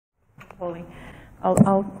Paulie.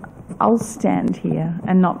 I'll stand here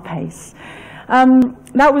and not pace.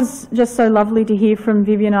 That was just so lovely to hear from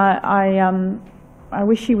Vivian. I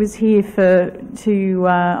wish she was here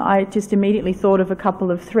I just immediately thought of a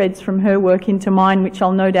couple of threads from her work into mine, which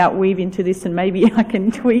I'll no doubt weave into this, and maybe I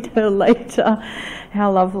can tweet her later.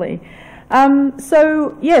 How lovely.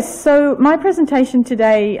 So my presentation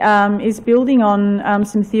today is building on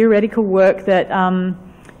some theoretical work that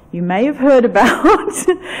you may have heard about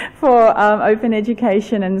for open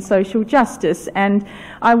education and social justice. And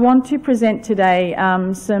I want to present today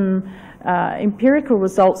some empirical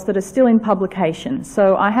results that are still in publication.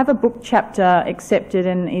 So I have a book chapter accepted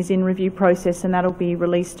and is in review process, and that'll be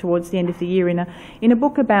released towards the end of the year in a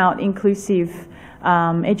book about inclusive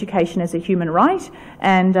education as a human right.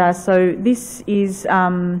 And so this is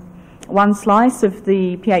one slice of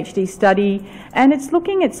the PhD study, and it's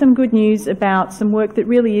looking at some good news about some work that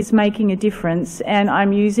really is making a difference, and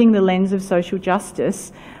I'm using the lens of social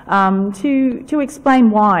justice to explain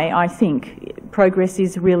why I think progress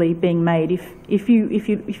is really being made. If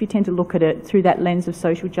you tend to look at it through that lens of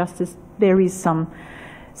social justice, there is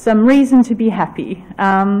some reason to be happy.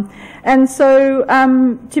 And so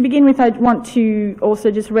to begin with, I want to also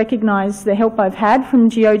just recognise the help I've had from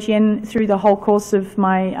GeoGen through the whole course of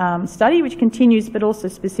my study, which continues, but also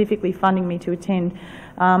specifically funding me to attend.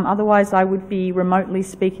 Otherwise, I would be remotely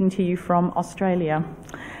speaking to you from Australia.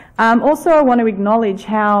 Also, I want to acknowledge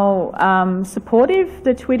how supportive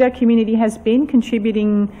the Twitter community has been,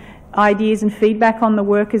 contributing ideas and feedback on the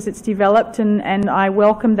work as it's developed, and I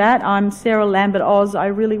welcome that. I'm Sarah Lambert Oz. I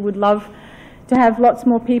really would love to have lots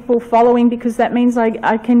more people following, because that means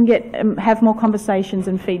I can have more conversations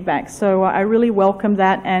and feedback. So I really welcome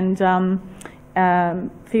that, and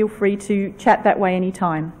feel free to chat that way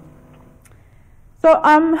anytime. So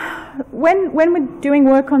when we're doing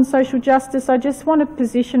work on social justice, I just want to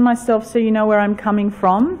position myself so you know where I'm coming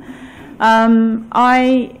from.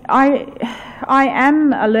 I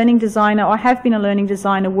am a learning designer, or have been a learning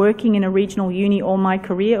designer, working in a regional uni all my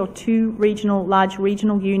career, or two large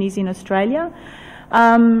regional unis in Australia.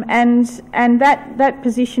 And that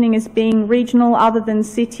positioning as being regional other than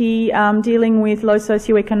city, dealing with low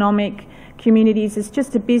socioeconomic communities, is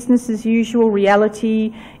just a business as usual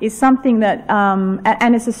reality, is something that,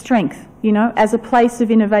 and it's a strength, you know, as a place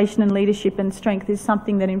of innovation and leadership, and strength is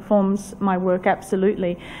something that informs my work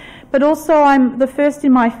absolutely. But also, I'm the first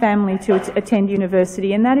in my family to attend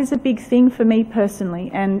university, and that is a big thing for me personally.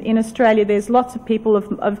 And in Australia, there's lots of people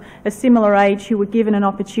of a similar age who were given an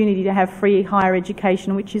opportunity to have free higher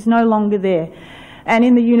education, which is no longer there. And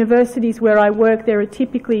in the universities where I work, there are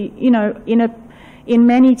typically, you know, in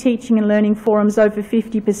many teaching and learning forums, over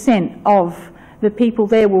 50% of the people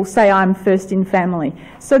there will say, I'm first in family.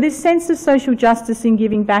 So this sense of social justice in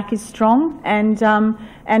giving back is strong, and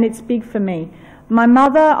it's big for me. My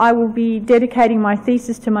mother, I will be dedicating my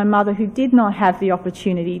thesis to my mother, who did not have the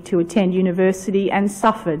opportunity to attend university and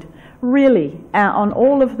suffered, really, on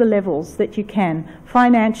all of the levels that you can,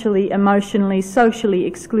 financially, emotionally, socially,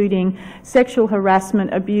 excluding sexual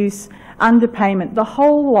harassment, abuse, underpayment, the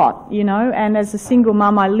whole lot, you know. And as a single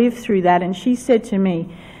mum, I lived through that, and she said to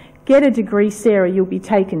me, get a degree, Sarah, you'll be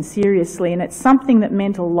taken seriously. And it's something that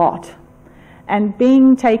meant a lot. And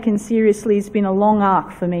being taken seriously has been a long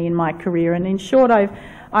arc for me in my career. And in short, I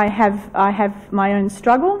have my own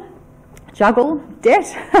juggle, debt,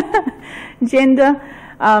 gender,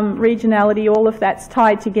 regionality, all of that's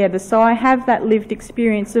tied together. So I have that lived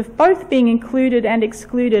experience of both being included and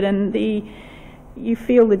excluded, and you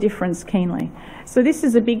feel the difference keenly. So this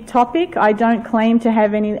is a big topic. I don't claim to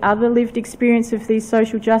have any other lived experience of these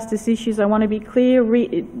social justice issues. I want to be clear,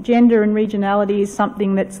 gender and regionality is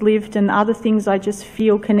something that's lived, and other things I just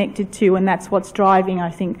feel connected to, and that's what's driving, I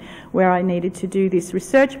think, where I needed to do this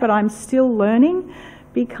research. But I'm still learning.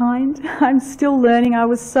 Be kind. I'm still learning. I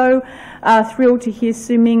was so thrilled to hear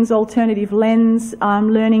Su Ming's alternative lens. I'm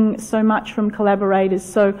learning so much from collaborators.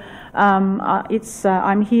 So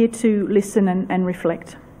I'm here to listen and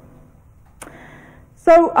reflect.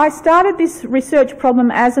 So I started this research problem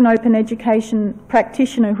as an open education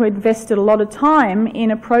practitioner who had invested a lot of time in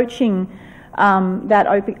approaching that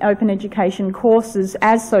open education courses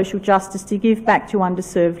as social justice to give back to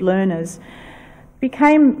underserved learners.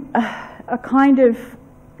 Became a kind of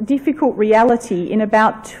difficult reality in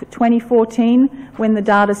about 2014, when the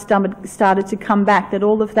data started to come back, that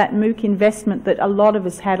all of that MOOC investment that a lot of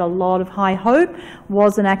us had a lot of high hope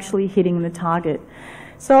wasn't actually hitting the target.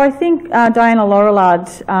 So I think Diana Laurillard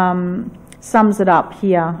sums it up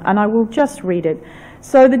here, and I will just read it.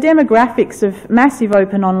 So the demographics of massive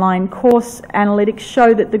open online course analytics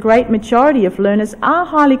show that the great majority of learners are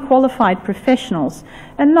highly qualified professionals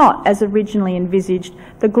and not, as originally envisaged,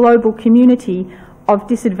 the global community of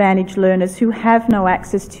disadvantaged learners who have no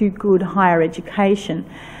access to good higher education.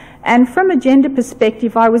 And from a gender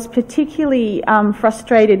perspective, I was particularly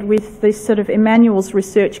frustrated with this sort of Emmanuel's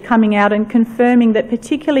research coming out and confirming that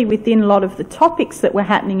particularly within a lot of the topics that were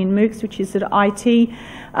happening in MOOCs, which is sort of IT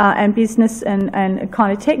and business and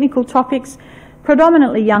kind of technical topics,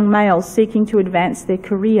 predominantly young males seeking to advance their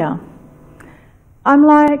career. I'm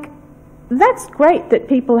like, that's great that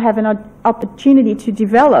people have an opportunity to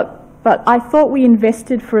develop, but I thought we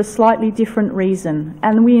invested for a slightly different reason,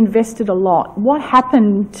 and we invested a lot. What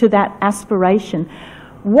happened to that aspiration?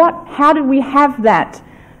 How did we have that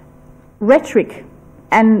rhetoric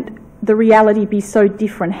and the reality be so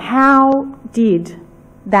different? How did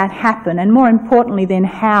that happen? And more importantly then,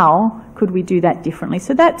 how could we do that differently?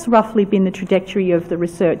 So that's roughly been the trajectory of the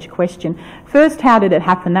research question. First, how did it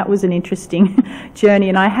happen? That was an interesting journey,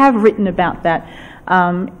 and I have written about that.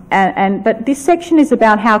 But this section is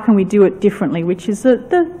about how can we do it differently, which is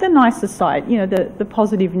the nicer side, you know, the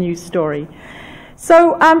positive news story.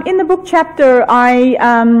 So in the book chapter,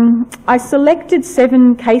 I selected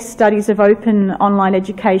 7 case studies of open online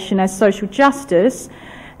education as social justice,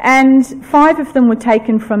 and 5 of them were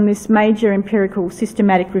taken from this major empirical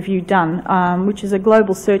systematic review done, which is a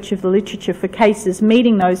global search of the literature for cases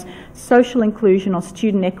meeting those social inclusion or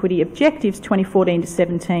student equity objectives 2014 to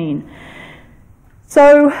 17.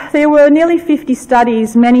 So there were nearly 50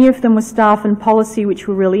 studies, many of them were staff and policy, which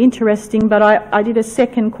were really interesting, but I did a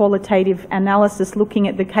second qualitative analysis looking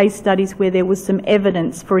at the case studies where there was some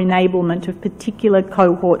evidence for enablement of particular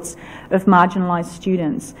cohorts of marginalised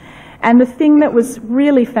students. And the thing that was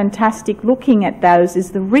really fantastic looking at those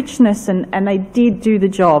is the richness, and they did do the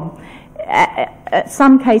job. At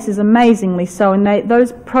some cases amazingly so, and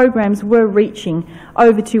those programs were reaching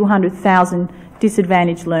over 200,000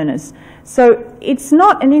 disadvantaged learners. So it's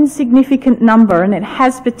not an insignificant number, and it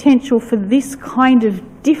has potential for this kind of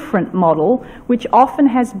different model, which often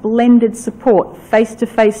has blended support,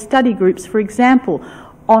 face-to-face study groups, for example,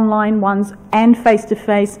 online ones and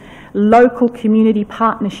face-to-face, local community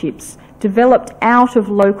partnerships developed out of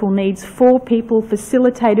local needs for people,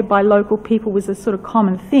 facilitated by local people, was a sort of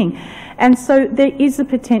common thing. And so there is a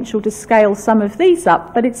potential to scale some of these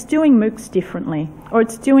up, but it's doing MOOCs differently, or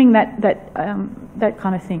it's doing that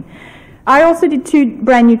kind of thing. I also did 2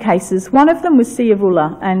 brand new cases. One of them was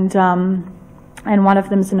Siavula, and one of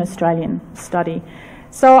them is an Australian study.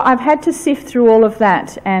 So I've had to sift through all of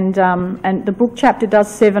that, and the book chapter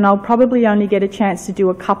does 7. I'll probably only get a chance to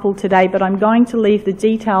do a couple today, but I'm going to leave the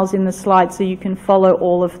details in the slide so you can follow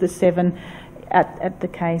all of the 7 at the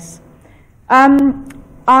case.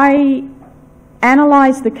 I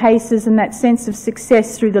analysed the cases and that sense of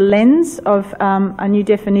success through the lens of a new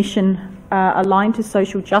definition aligned to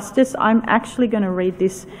social justice. I'm actually going to read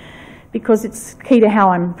this because it's key to how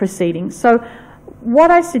I'm proceeding. So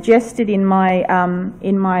what I suggested in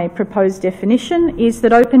my proposed definition is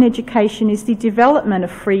that open education is the development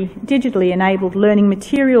of free, digitally enabled learning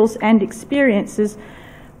materials and experiences,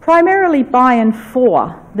 primarily by and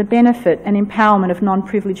for the benefit and empowerment of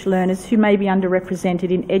non-privileged learners who may be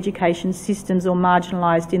underrepresented in education systems or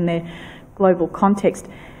marginalised in their global context.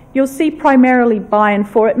 You'll see primarily by and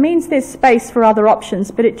for. It means there's space for other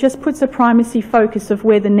options, but it just puts a primacy focus of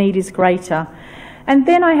where the need is greater. And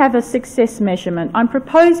then I have a success measurement. I'm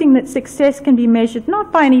proposing that success can be measured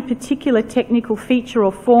not by any particular technical feature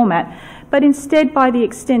or format, but instead by the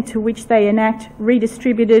extent to which they enact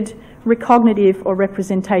redistributed, recognitive or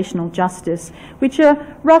representational justice, which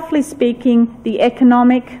are, roughly speaking, the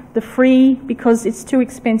economic, the free, because it's too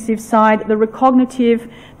expensive side, the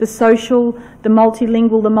recognitive, the social, the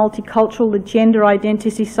multilingual, the multicultural, the gender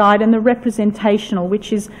identity side, and the representational,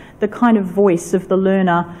 which is the kind of voice of the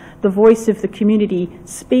learner, the voice of the community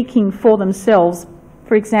speaking for themselves.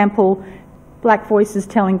 For example, black voices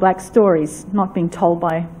telling black stories, not being told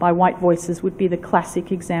by white voices would be the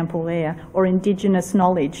classic example there, or Indigenous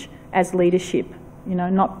knowledge as leadership, you know,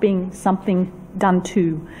 not being something done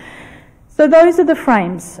to. So those are the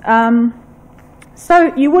frames.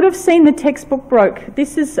 So you would have seen the textbook broke.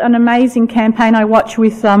 This is an amazing campaign I watch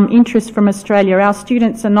with interest from Australia. Our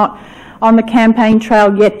students are not on the campaign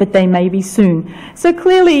trail yet, but they may be soon. So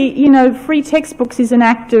clearly, you know, free textbooks is an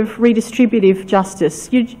act of redistributive justice.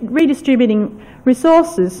 You're redistributing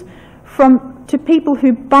resources to people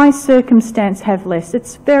who by circumstance have less.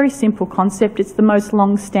 It's a very simple concept. It's the most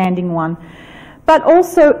long-standing one. But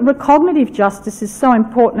also recognitive justice is so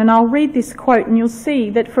important, and I'll read this quote and you'll see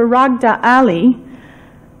that for Ragda Ali,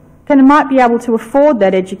 might be able to afford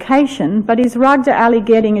that education, but is Rugda Ali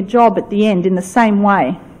getting a job at the end in the same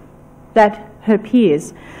way that her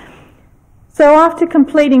peers? So after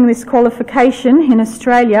completing this qualification in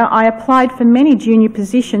Australia, I applied for many junior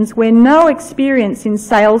positions where no experience in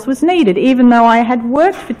sales was needed, even though I had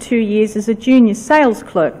worked for 2 years as a junior sales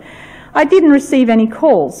clerk. I didn't receive any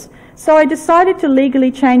calls, so I decided to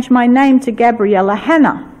legally change my name to Gabriella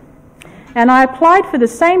Hannah. And I applied for the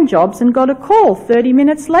same jobs and got a call 30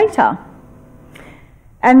 minutes later.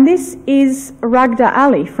 And this is Rugda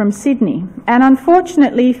Ali from Sydney. And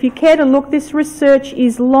unfortunately, if you care to look, this research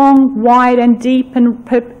is long, wide and deep and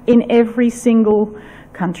in every single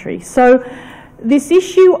country. So this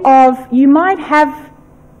issue of you might have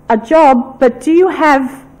a job, but do you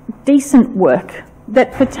have decent work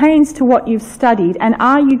that pertains to what you've studied? And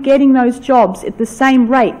are you getting those jobs at the same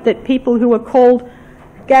rate that people who are called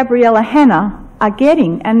Gabriella Hannah are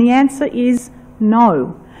getting? And the answer is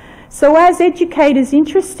no. So as educators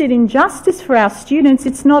interested in justice for our students,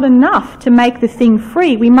 it's not enough to make the thing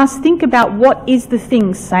free. We must think about what is the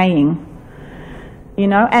thing saying, you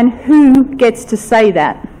know, and who gets to say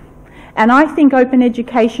that. And I think open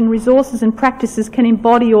education resources and practices can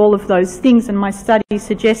embody all of those things, and my study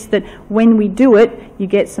suggests that when we do it, you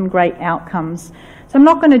get some great outcomes. So I'm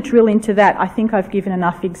not going to drill into that. I think I've given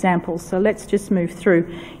enough examples, so let's just move through.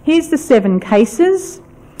 Here's the 7 cases.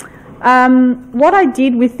 What I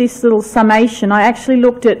did with this little summation, I actually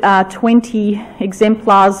looked at 20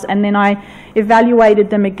 exemplars and then I evaluated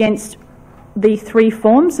them against the 3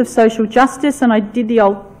 forms of social justice, and I did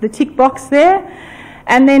the tick box there.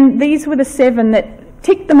 And then these were the 7 that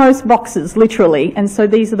ticked the most boxes, literally, and so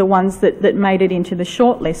these are the ones that made it into the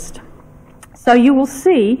shortlist. So you will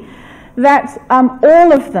see that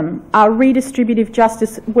all of them are redistributive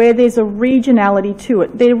justice where there's a regionality to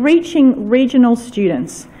it. They're reaching regional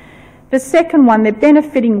students. The second one, they're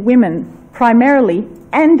benefiting women primarily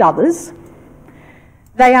and others.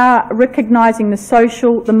 They are recognising the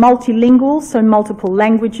social, the multilingual, so multiple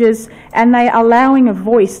languages, and they are allowing a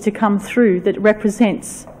voice to come through that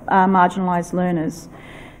represents marginalised learners.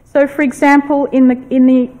 So, for example, in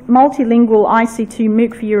the multilingual IC2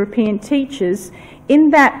 MOOC for European teachers, in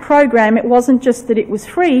that program, it wasn't just that it was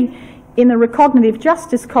free. In the recognitive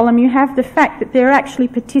justice column, you have the fact that they're actually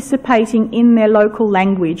participating in their local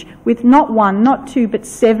language with not 1, not 2, but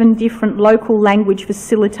 7 different local language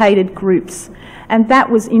facilitated groups. And that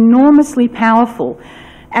was enormously powerful.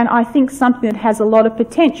 And I think something that has a lot of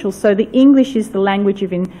potential. So the English is the language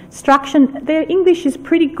of instruction. Their English is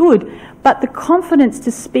pretty good, but the confidence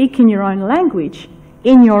to speak in your own language,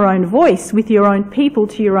 in your own voice, with your own people,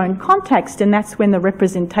 to your own context, and that's when the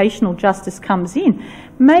representational justice comes in.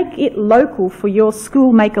 Make it local for your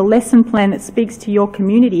school, make a lesson plan that speaks to your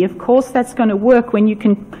community. Of course that's going to work when you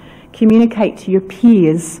can communicate to your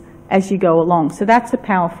peers as you go along. So that's a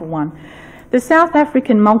powerful one. The South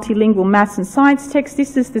African multilingual maths and science text,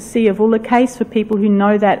 this is the Siavula case for people who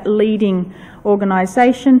know that leading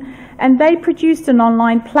organisation, and they produced an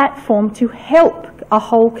online platform to help a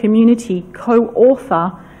whole community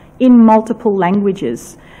co-author in multiple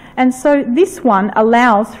languages. And so this one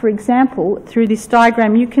allows, for example, through this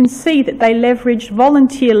diagram, you can see that they leveraged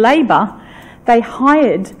volunteer labour. They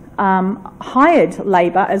hired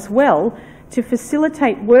labour as well to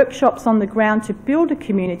facilitate workshops on the ground to build a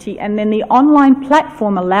community, and then the online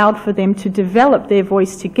platform allowed for them to develop their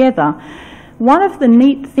voice together. One of the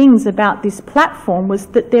neat things about this platform was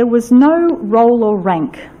that there was no role or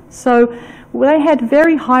rank. So they had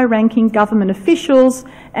very high-ranking government officials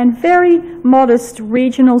and very modest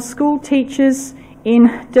regional school teachers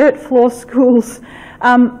in dirt floor schools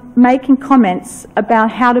making comments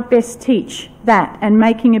about how to best teach that and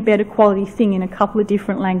making a better quality thing in a couple of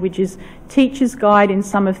different languages, teacher's guide in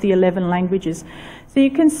some of the 11 languages. So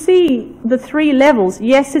you can see the 3 levels.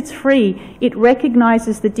 Yes, it's free. It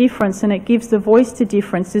recognises the difference and it gives the voice to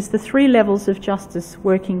differences, the 3 levels of justice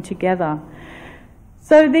working together.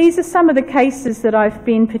 So these are some of the cases that I've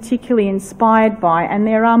been particularly inspired by, and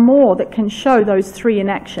there are more that can show those 3 in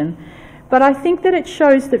action. But I think that it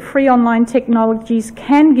shows that free online technologies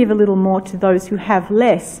can give a little more to those who have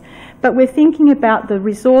less. But we're thinking about the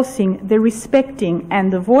resourcing, the respecting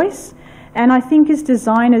and the voice. And I think as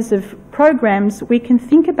designers of programs, we can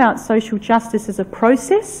think about social justice as a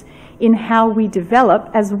process in how we develop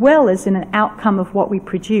as well as in an outcome of what we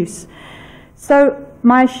produce. So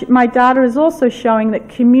my data is also showing that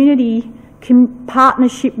community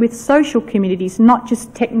partnership with social communities, not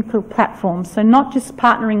just technical platforms. So not just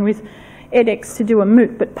partnering with edX to do a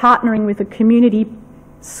MOOC, but partnering with a community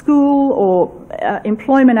school or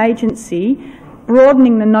employment agency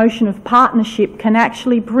broadening the notion of partnership can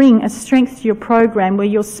actually bring a strength to your program where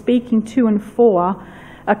you're speaking to and for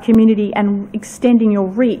a community and extending your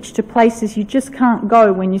reach to places you just can't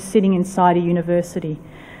go when you're sitting inside a university.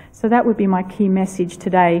 So that would be my key message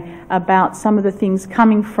today about some of the things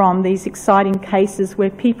coming from these exciting cases where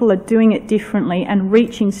people are doing it differently and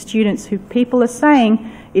reaching students who people are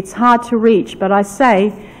saying it's hard to reach. But I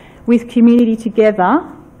say, with community together,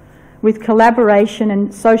 with collaboration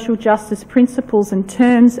and social justice principles and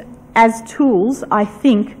terms as tools, I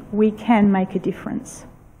think we can make a difference.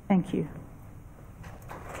 Thank you.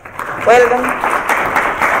 Well done.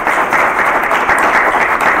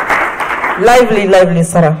 Lively, lively,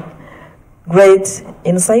 Sarah. Great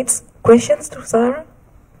insights. Questions to Sarah?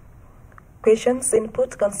 Questions,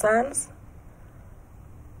 input, concerns?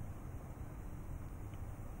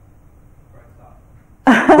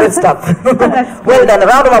 Great stuff. Well done. A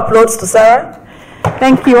round of applause to Sarah.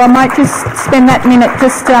 Thank you. I might just spend that minute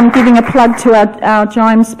just giving a plug to our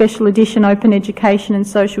GIME Special Edition Open Education and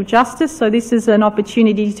Social Justice. So this is an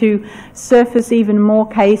opportunity to surface even more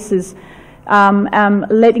cases,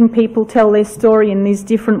 letting people tell their story in these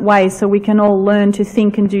different ways so we can all learn to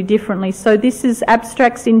think and do differently. So this is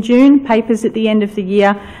abstracts in June, papers at the end of the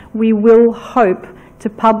year. We will hope to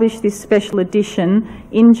publish this special edition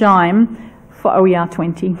in GIME for OER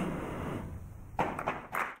 20.